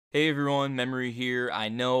Hey everyone, Memory here. I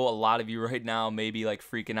know a lot of you right now may be like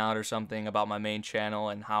freaking out or something about my main channel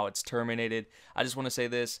and how it's terminated. I just want to say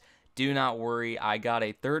this. Do not worry, I got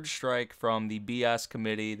a third strike from the BS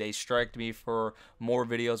committee. They striked me for more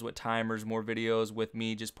videos with timers, more videos with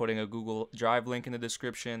me just putting a Google Drive link in the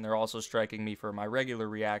description. They're also striking me for my regular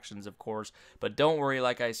reactions, of course. But don't worry,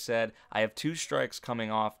 like I said, I have 2 strikes coming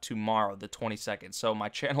off tomorrow, the 22nd. So my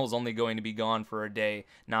channel is only going to be gone for a day,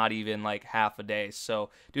 not even like half a day.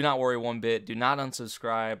 So do not worry one bit. Do not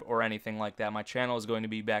unsubscribe or anything like that. My channel is going to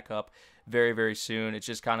be back up very, very soon. It's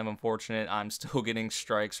just kind of unfortunate I'm still getting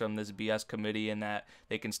strikes from this BS committee and that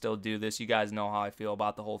they can still do this. You guys know how I feel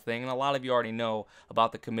about the whole thing, and a lot of you already know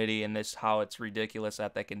about the committee and this how it's ridiculous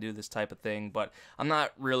that they can do this type of thing, but I'm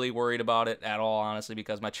not really worried about it at all, honestly,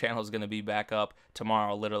 because my channel is going to be back up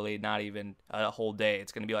tomorrow, literally not even a whole day.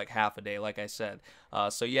 It's going to be like half a day, like I said.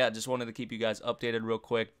 So yeah, just wanted to keep you guys updated real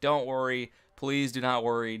quick. Don't worry. Please do not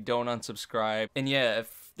worry. Don't unsubscribe. And yeah,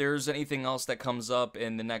 if there's anything else that comes up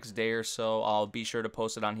in the next day or so, I'll be sure to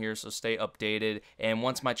post it on here, so stay updated. And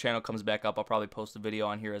once my channel comes back up, I'll probably post a video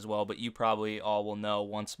on here as well, but you probably all will know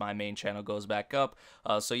once my main channel goes back up.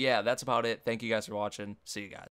 So yeah, that's about it. Thank you guys for watching. See you guys.